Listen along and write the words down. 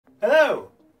Hello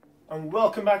and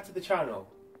welcome back to the channel.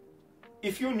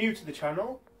 If you're new to the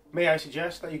channel, may I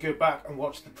suggest that you go back and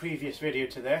watch the previous video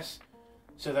to this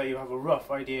so that you have a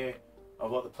rough idea of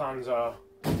what the plans are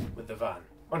with the van.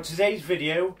 On today's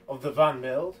video of the van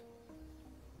build,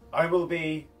 I will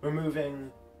be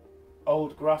removing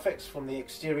old graphics from the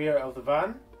exterior of the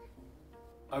van.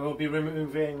 I will be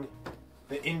removing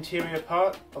the interior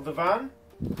part of the van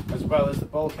as well as the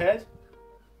bulkhead,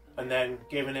 and then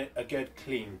giving it a good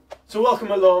clean. So welcome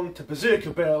along to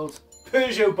Berserker Build's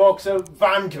Peugeot Boxer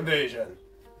van conversion.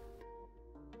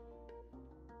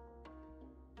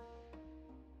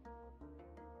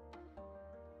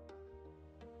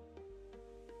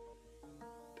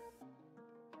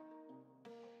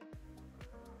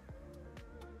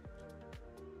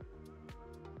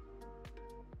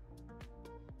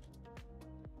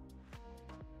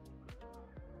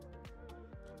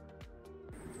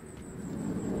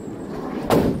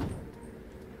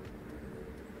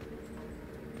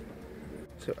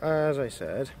 So as I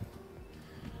said,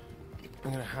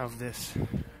 I'm going to have this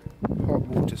hot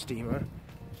water steamer.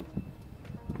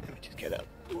 Let me just get up.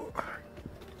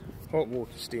 Hot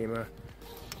water steamer.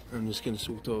 I'm just going to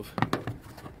sort of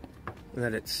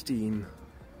let it steam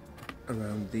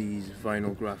around these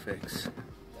vinyl graphics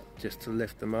just to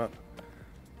lift them up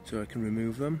so I can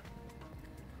remove them.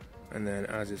 And then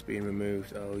as it's being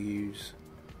removed, I'll use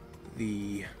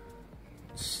the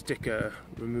sticker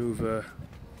remover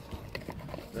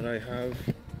that I have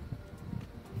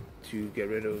to get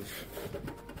rid of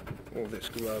all this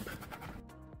grub.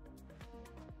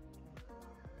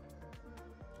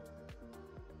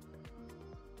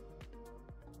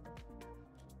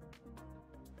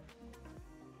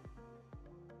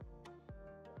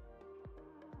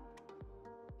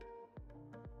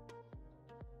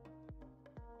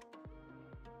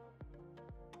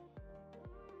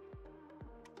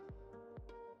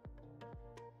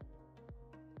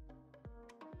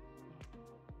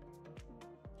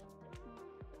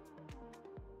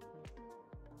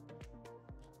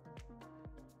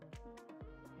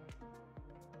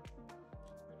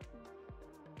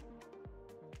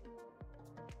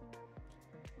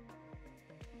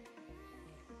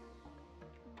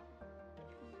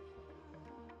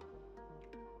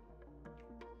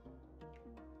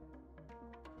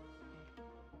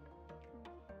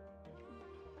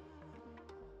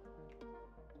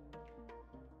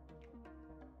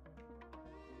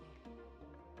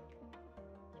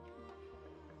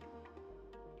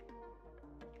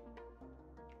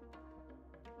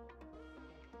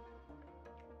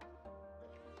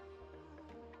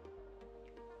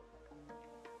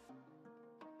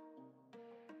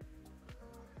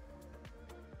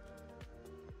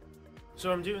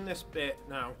 So I'm doing this bit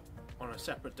now on a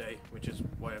separate day, which is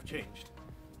why I've changed.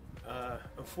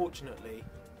 Unfortunately,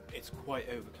 it's quite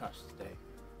overcast today.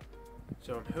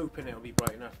 So I'm hoping it'll be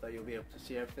bright enough that you'll be able to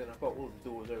see everything. I've got all the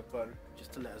doors open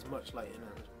just to let as much light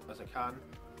in as I can.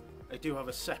 I do have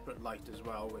a separate light as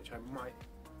well, which I might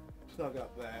plug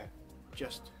up there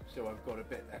just so I've got a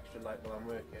bit extra light while I'm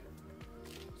working.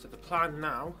 So the plan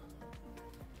now,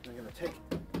 I'm going to take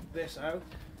this out,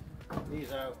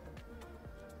 these out,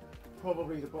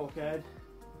 probably the bulkhead,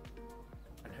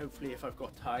 and hopefully if I've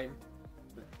got time,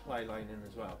 the ply line in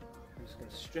as well. I'm just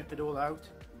going to strip it all out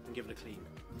and give it a clean.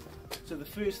 So the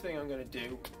first thing I'm going to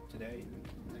do today is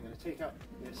I'm going to take up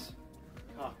this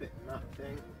carpet mat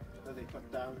thing that they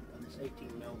put down and this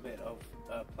 18mm bit of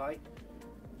ply.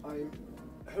 I'm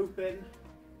hoping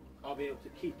I'll be able to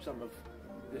keep some of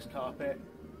this carpet,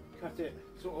 cut it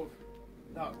sort of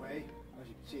that way. As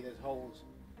you can see, there's holes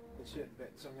in certain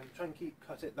bits, so I'm going to try and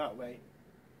cut it that way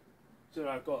so that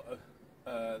I've got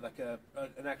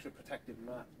an extra protective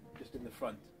mat just in the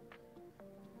front.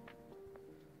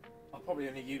 I'll probably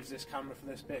only use this camera for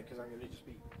this bit because I'm going to just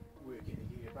be working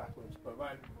here backwards, but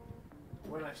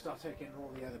when I start taking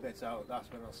all the other bits out,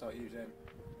 that's when I'll start using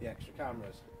the extra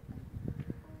cameras.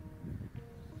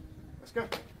 Let's go.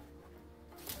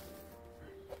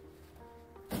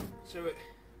 So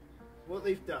what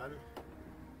they've done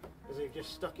is they've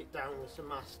just stuck it down with some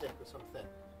mastic or something.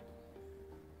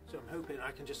 So I'm hoping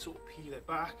I can just sort of peel it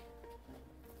back,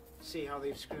 see how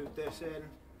they've screwed this in, and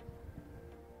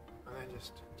then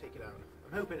just take it out.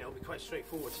 I'm hoping it'll be quite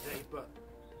straightforward today, but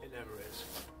it never is.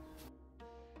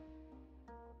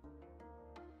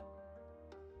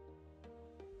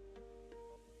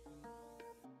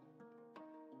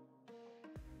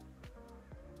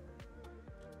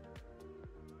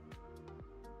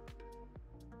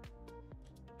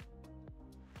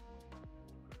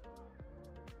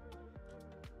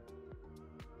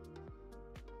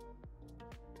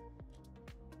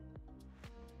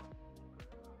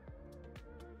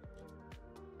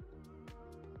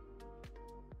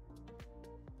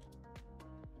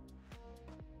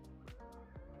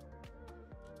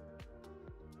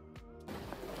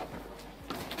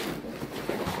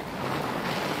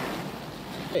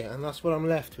 Okay, and that's what I'm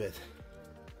left with.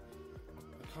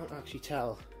 I can't actually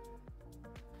tell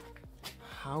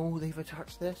how they've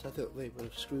attached this. I thought they would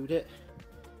have screwed it.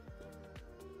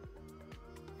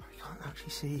 I can't actually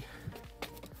see. Is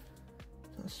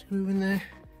that a screw in there?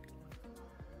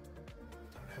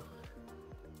 I don't know.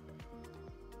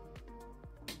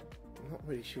 I'm not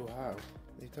really sure how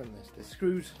they've done this. There's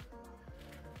screws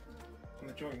on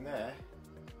the joint there.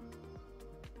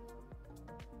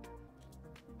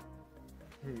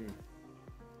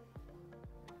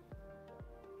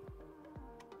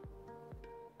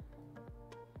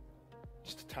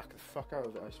 Just attack the fuck out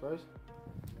of it, I suppose.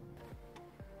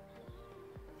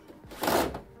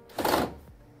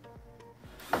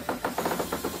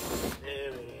 There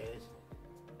it is.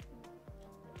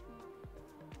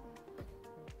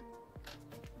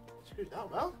 Screwed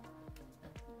that well.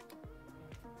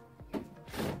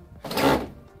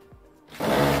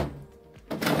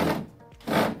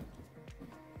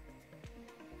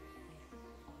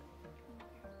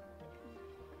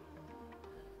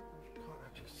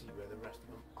 See where the rest of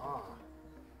them are.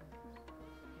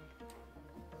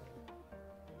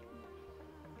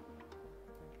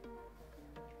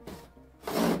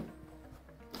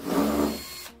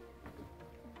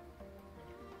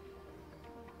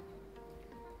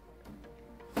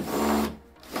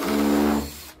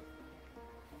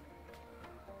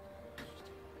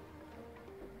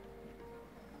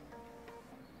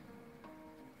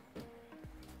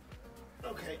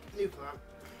 Okay, new plan.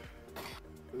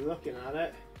 Looking at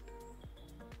it,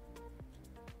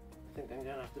 I think I'm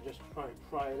going to have to just try and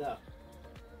pry it up.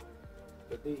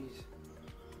 But these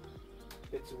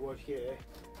bits of wood here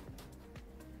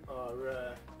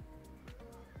are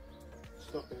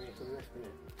stopping me from lifting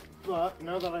it. But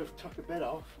now that I've took a bit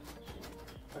off,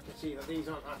 I can see that these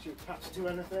aren't actually attached to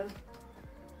anything.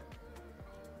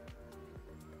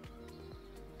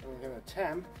 I'm going to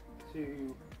attempt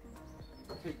to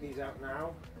take these out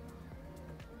now.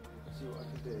 See what I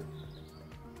can do.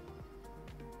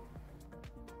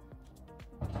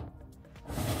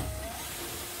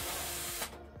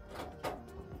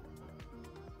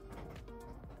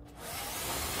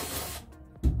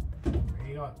 We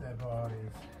got their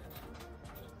bodies.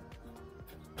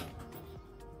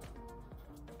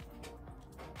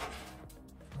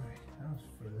 Right, that was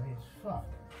frilly as fuck.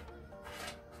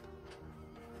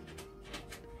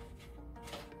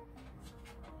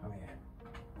 Come here.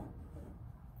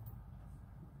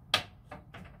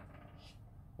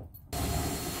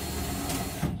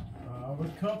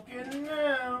 We're cooking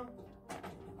now.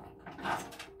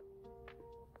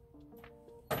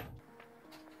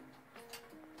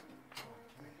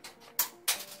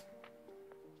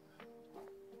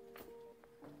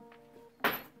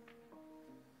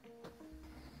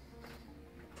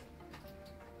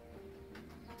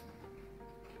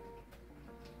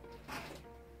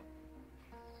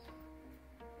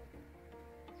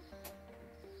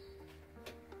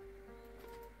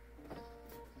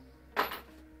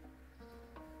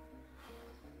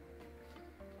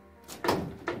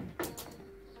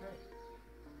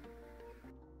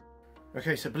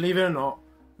 Okay, so believe it or not,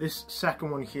 this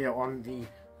second one here on the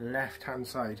left hand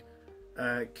side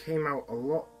came out a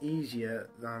lot easier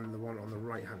than the one on the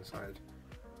right hand side.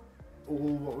 All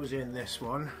what was in this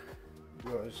one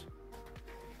was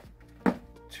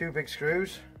 2 big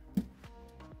screws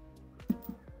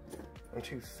and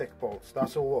 2 thick bolts.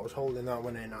 That's all what was holding that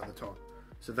one in at the top.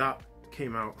 So that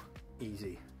came out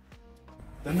easy.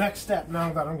 The next step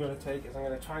now that I'm going to take is I'm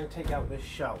going to try and take out this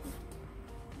shelf.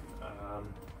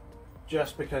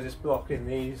 Just because it's blocking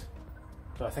these.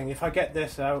 So I think if I get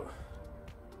this out,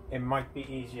 it might be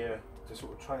easier to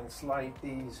sort of try and slide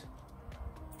these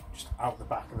just out the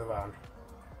back of the van.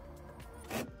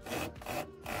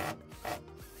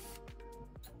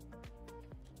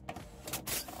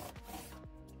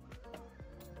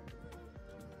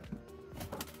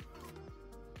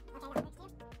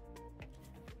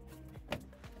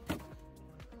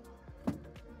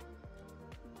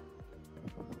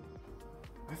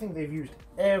 I think they've used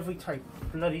every type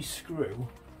of bloody screw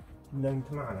known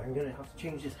to man. I'm going to have to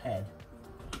change this head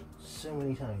so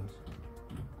many times.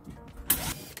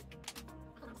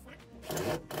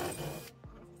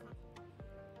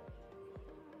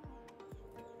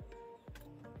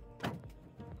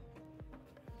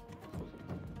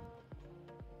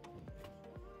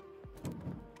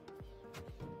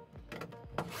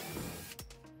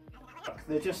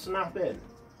 They just snap in.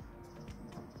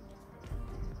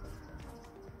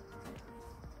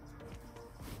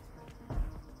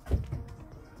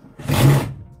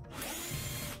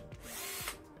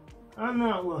 And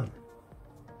that one.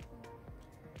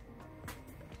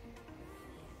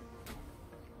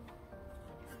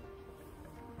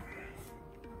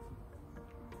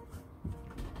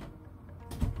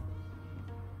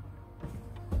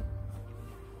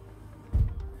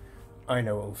 I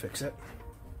know what'll fix it.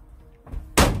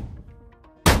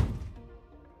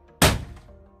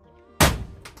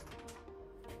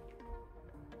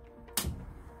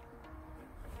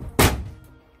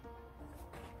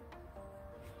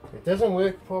 If it doesn't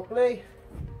work properly,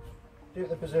 do it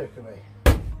the berserker way.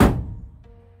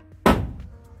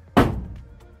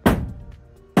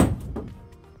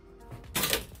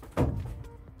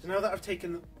 So now that I've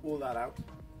taken all that out,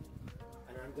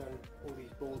 and I've done all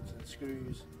these bolts and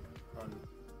screws and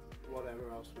whatever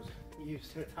else was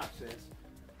used to attach this,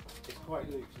 it's quite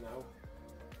loose now.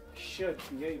 I should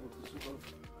be able to sort of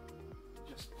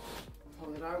just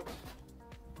pull it out.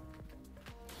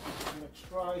 I'm going to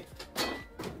try.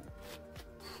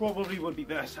 Probably would be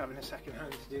best having a second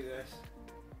hand to do this,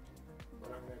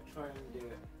 but I'm going to try and do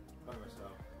it by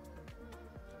myself.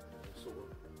 Sort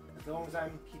of, as long as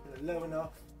I'm keeping it low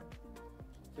enough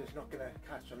so it's not going to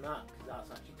catch on that, because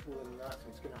that's actually cooler than that, so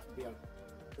it's going to have to be on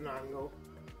an angle.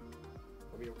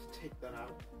 I'll be able to take that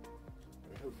out,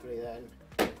 and hopefully then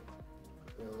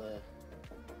we'll work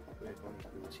on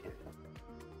these boots here.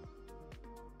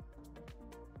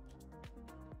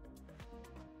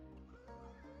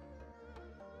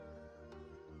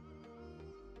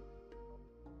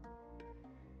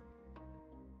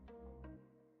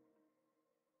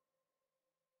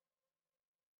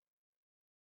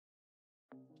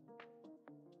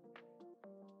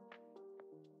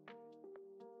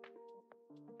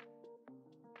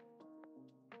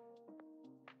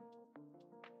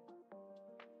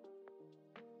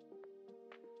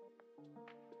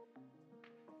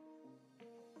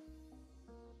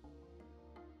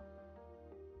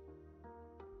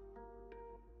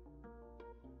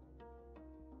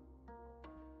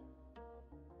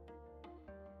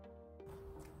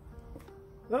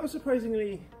 That was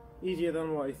surprisingly easier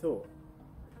than what I thought.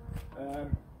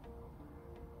 I'm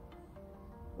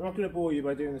not going to bore you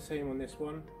by doing the same on this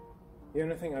one. The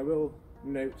only thing I will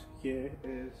note here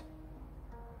is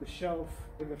the shelf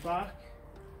in the back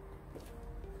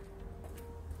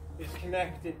is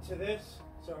connected to this,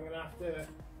 so I'm going to have to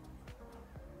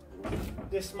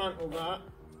dismantle that,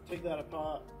 take that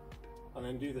apart, and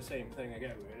then do the same thing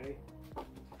again, really.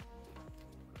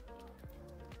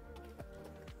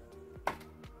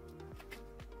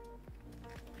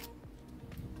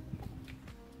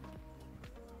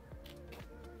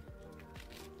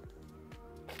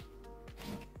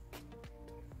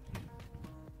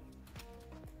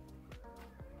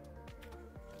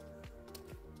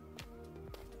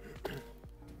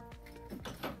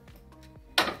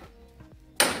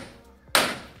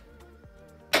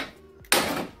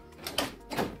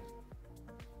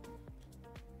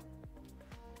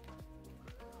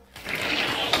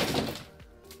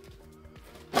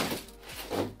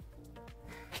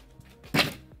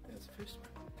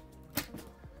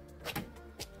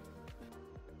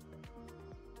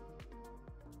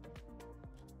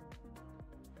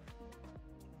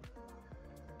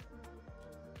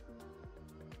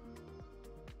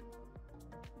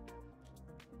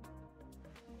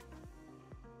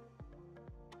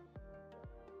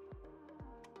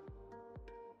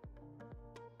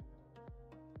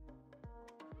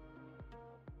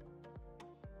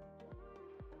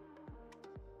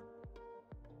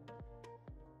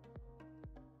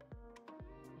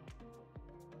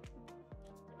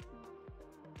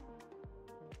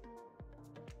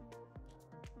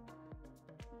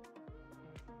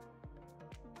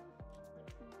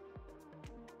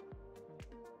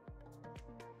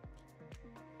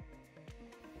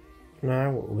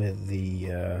 Now, with the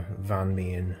van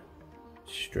being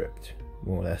stripped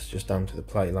more or less just down to the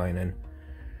ply lining,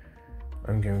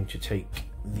 I'm going to take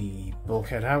the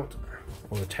bulkhead out,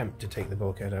 or attempt to take the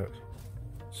bulkhead out.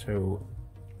 So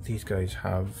these guys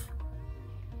have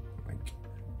like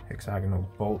hexagonal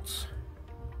bolts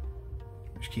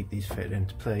which keep these fitted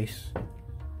into place.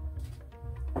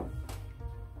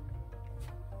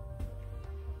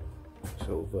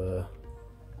 Sort of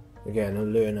again, I'll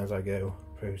learn as I go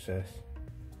process.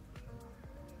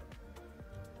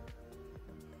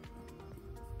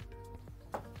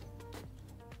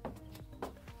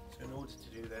 So in order to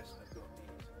do this, I've got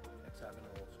these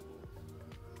hexagonal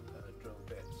drill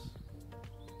bits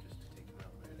just to take them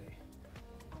out really.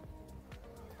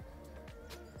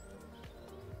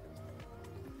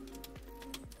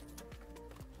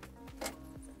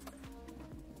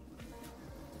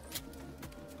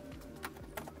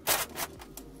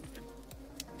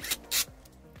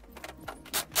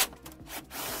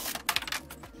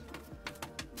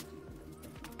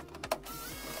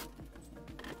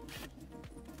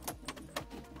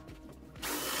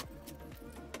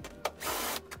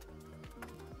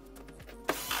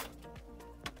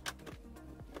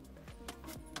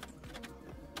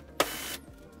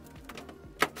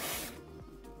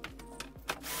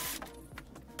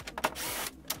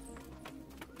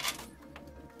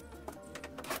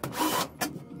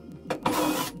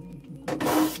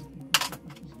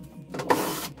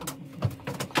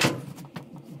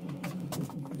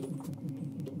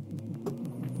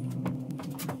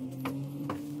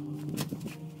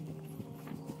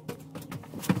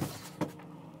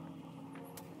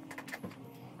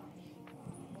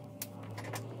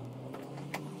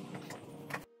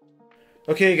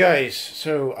 Okay guys,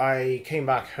 so I came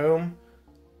back home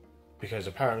because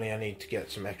apparently I need to get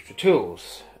some extra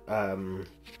tools.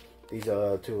 These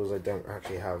are tools I don't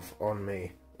actually have on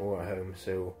me or at home,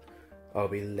 so I'll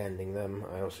be lending them.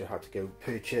 I also had to go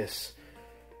purchase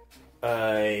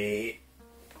a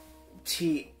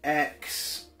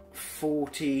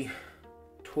TX40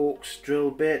 Torx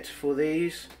drill bit for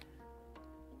these.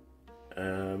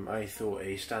 I thought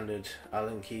a standard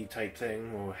Allen key type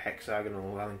thing or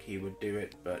hexagonal Allen key would do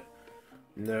it, but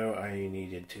no, I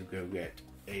needed to go get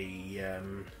a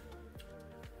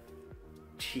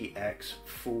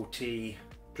TX40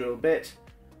 drill bit.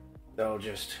 They'll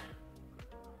just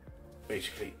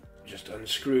basically just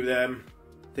unscrew them,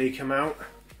 they come out,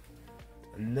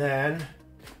 and then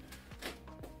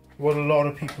what a lot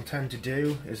of people tend to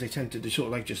do is they tend to sort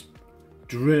of like just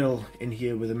drill in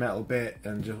here with a metal bit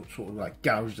and just sort of like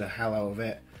gouge the hell out of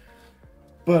it.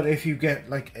 But if you get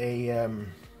like a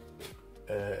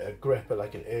gripper,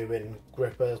 like an Irwin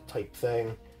gripper type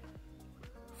thing,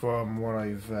 from what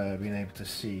I've been able to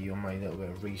see on my little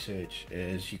bit of research,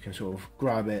 is you can sort of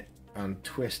grab it and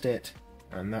twist it,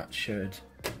 and that should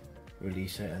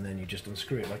release it, and then you just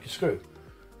unscrew it like a screw.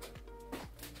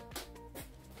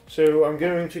 So I'm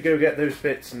going to go get those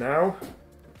bits now.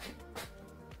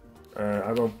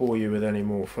 I won't bore you with any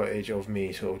more footage of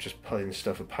me sort of just pulling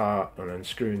stuff apart and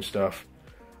unscrewing stuff.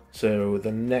 So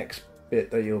the next bit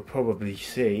that you'll probably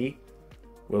see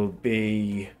will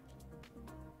be,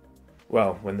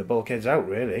 well, when the bulkhead's out,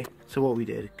 really. So what we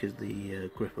did, because the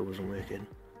gripper wasn't working,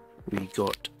 we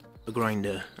got a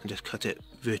grinder and just cut it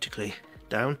vertically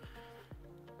down,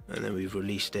 and then we've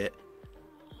released it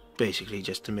basically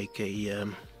just to make a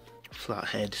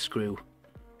flathead screw,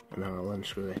 and now I'll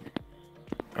unscrew it.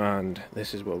 And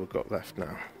this is what we've got left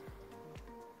now.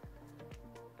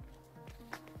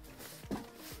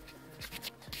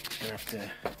 Gonna have to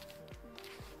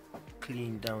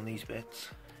clean down these bits.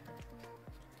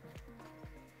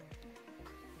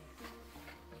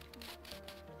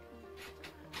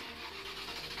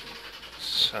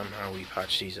 Somehow we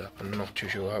patch these up. I'm not too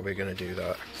sure how we're gonna do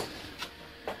that.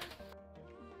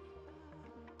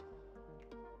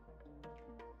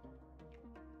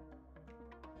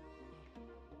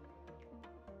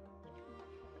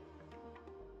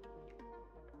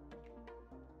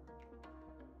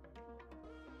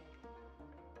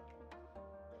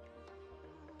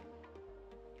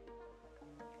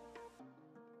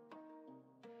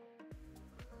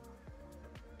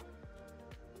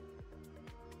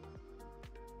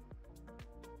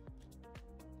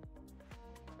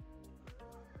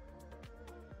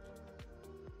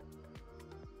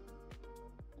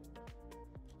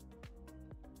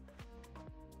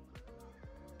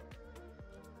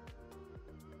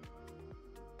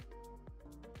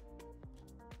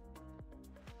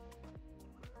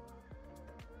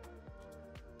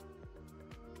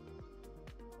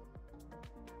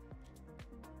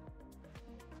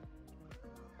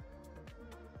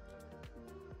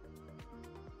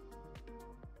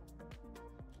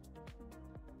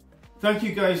 Thank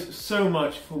you guys so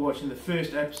much for watching the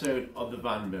first episode of the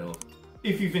van build.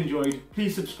 If you've enjoyed,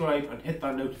 please subscribe and hit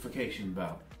that notification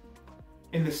bell.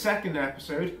 In the second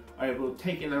episode, I will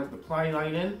take out the ply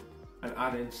lining and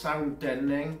add in sound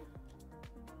deadening,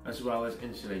 as well as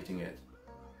insulating it.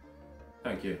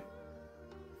 Thank you.